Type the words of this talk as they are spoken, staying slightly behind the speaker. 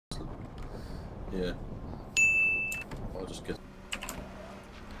Yeah. I'll just get.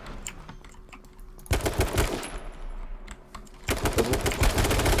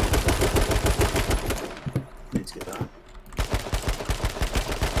 Need to get that.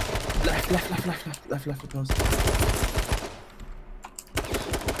 Left, guys.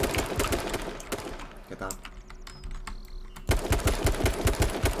 Get down.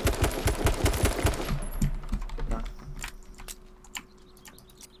 Get that.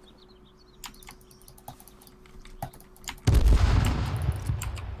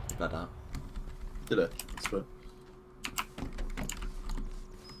 Get that down. Did it? I swear.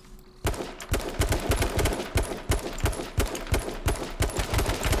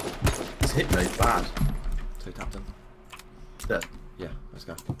 He's hit me bad. So he tapped him. Dead. Yeah, let's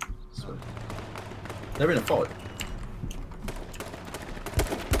go. Swear. They're in a fight.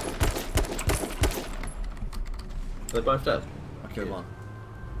 They're both dead. I killed one.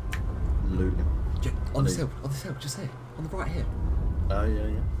 Loot him. On this hill, just here. On the right here. Oh,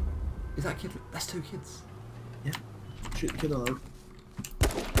 yeah. Is that a kid? That's two kids. Yeah. Shoot the kid on the road.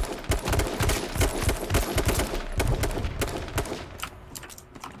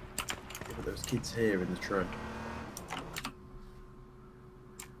 Yeah, but there's kids here in the tree.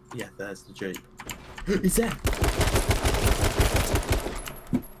 Yeah, there's the Jeep. He's there!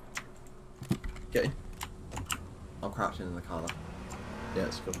 Get him. I'm crouching in the car though. Yeah,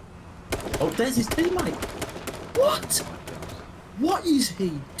 it's cool. Oh, there's his teammate! What? Oh my god. What is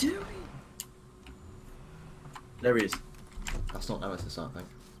he doing? There he is. That's not Nemesis, I don't think.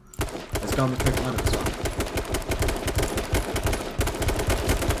 There's a guy on the tree behind him as well.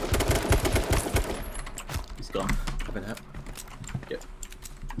 He's gone. I've been hit. Get.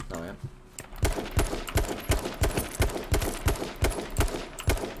 No, I am.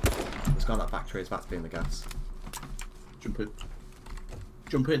 This guy in that factory is about to be in the gas. Jump in.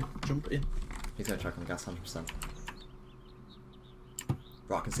 Jump in. Jump in. He's going to check on the gas 100%.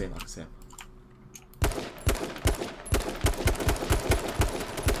 Right, I can see him, I can see him.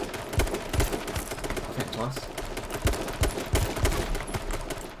 I've hit him twice.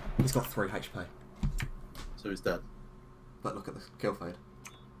 He's got 3 HP. So he's dead. But look at the kill fade.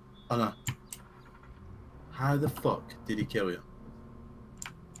 Oh no. How the fuck did he kill you?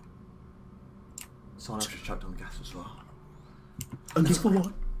 Someone else just choked on the gas as well. And guess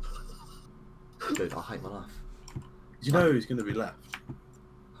what? Dude, I hate my life. Do you know who's going to be left?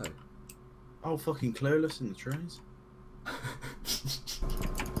 Who? Oh, fucking clueless in the trees.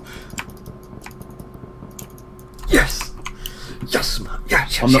 Yes! Yes, man!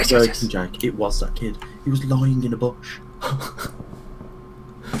 Yes, I'm not joking, Jake. It was that kid. He was lying in a bush.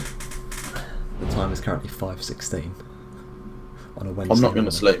 The time is currently 5:16 on a Wednesday. I'm not going morning.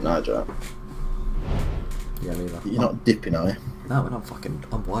 to sleep now, Jack. Yeah, me either. You're not dipping, are you? No, we're not fucking.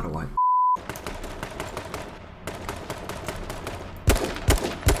 I'm wide awake.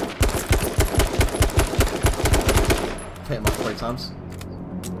 I've hit him like 3 times.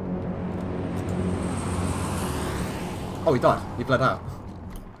 Oh, he died. He bled out.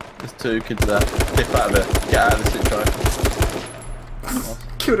 There's 2 kids there. Dip out of it. Get out of the situation.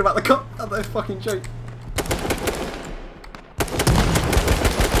 Killed him at the fucking Jeep.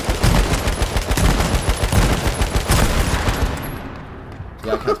 The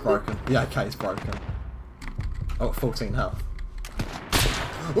AK's broken. The AK's broken. Oh, 14 health.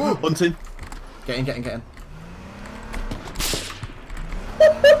 Ooh, hunting. Get in, get in, get in.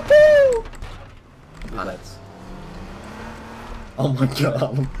 Pallets. Oh my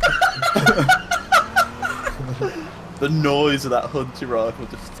god. The noise of that hunting rifle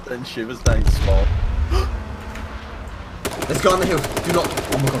just sends shivers down your spine. Let's go on the hill. Do not.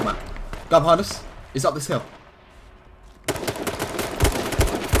 Oh my god, man. Guy behind us. He's up this hill.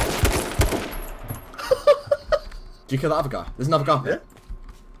 Do you kill that other guy? There's another guy up here.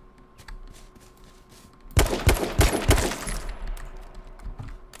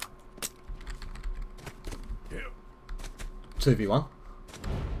 Yeah. 2v1.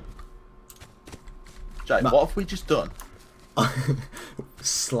 Jake, what have we just done?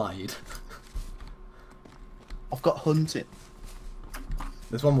 Slide. I've got hunting.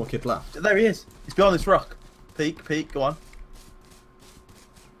 There's one more kid left. There he is. He's behind this rock. Peek, peek, go on.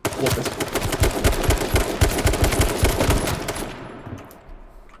 What this?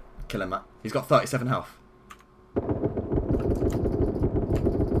 Kill him, Matt. He's got 37 health.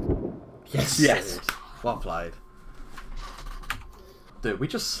 Yes. Yes. Dude. Well played. Dude, we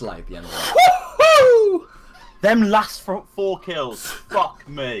just slayed the enemy. Woohoo! Them last 4 kills. Fuck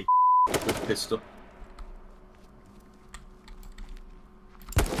me. With pistol.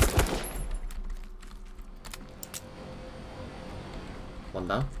 One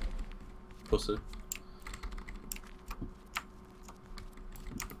down. pussy.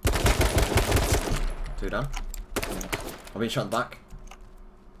 Two down. I've been shot in the back.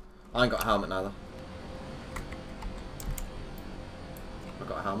 I ain't got a helmet neither. I've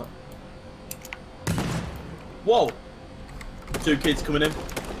got a helmet. Whoa! Two kids coming in.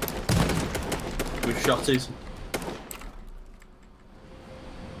 With shotties.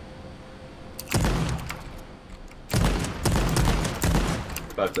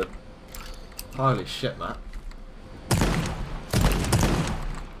 Both dead. Holy shit, Matt.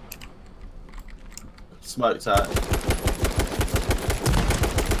 Smoked out.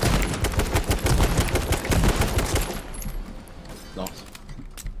 Nice.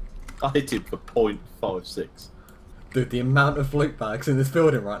 I hit him for 0.56. Dude, the amount of loot bags in this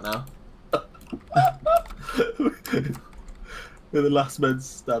building right now. We're the last men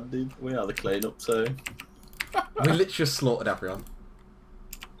standing. We are the clean-up team. We literally just slaughtered everyone.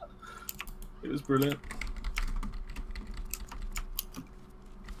 It was brilliant.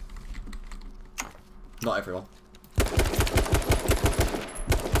 Not everyone.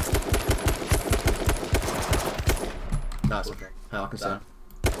 No, it's okay. How I can see him.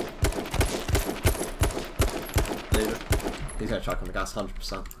 Leave it. He's gonna chuck on the gas,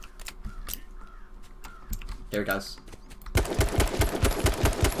 100%. Here he goes.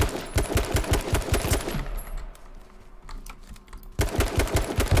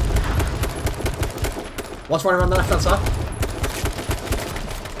 One's running around the left hand side.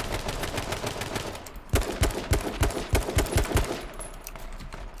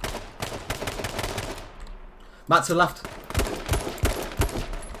 Matt to the left.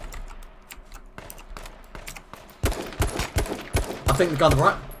 I think the guy on the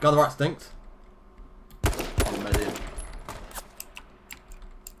right. Guy on the right stinked. I'm ready.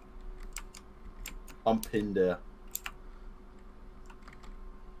 I'm pinned here.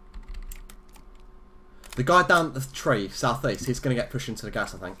 The guy down the tree, southeast, he's going to get pushed into the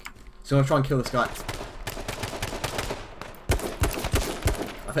gas, I think. So I'm going to try and kill this guy.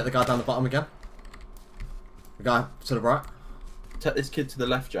 I think the guy down the bottom again. The guy to the right. Take this kid to the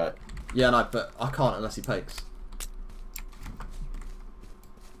left, Jake. Yeah, no, but I can't unless he peeks.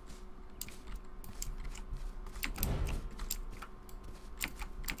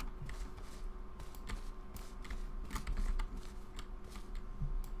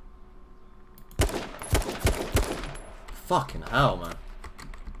 Fucking hell, man.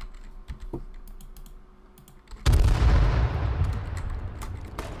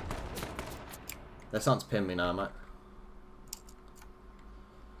 They're starting to pin me now, mate.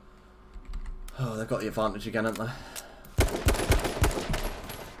 Oh, they've got the advantage again, haven't they?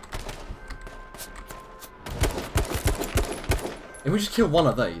 If we just kill one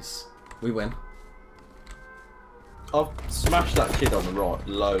of these, we win. I've smashed that kid on the right,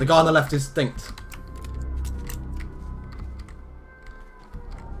 low. The guy on the left is stinked.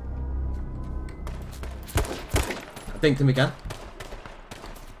 I dinked him again.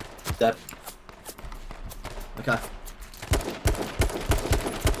 Dead. Okay.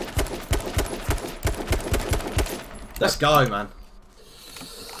 Let's go, man.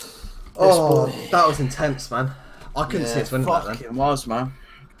 Oh, that was intense, man. I couldn't see us winning that then. It was, man.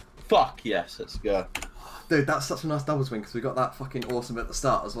 Fuck yes, let's go. Dude, that's such a nice double swing because we got that fucking awesome at the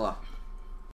start as well.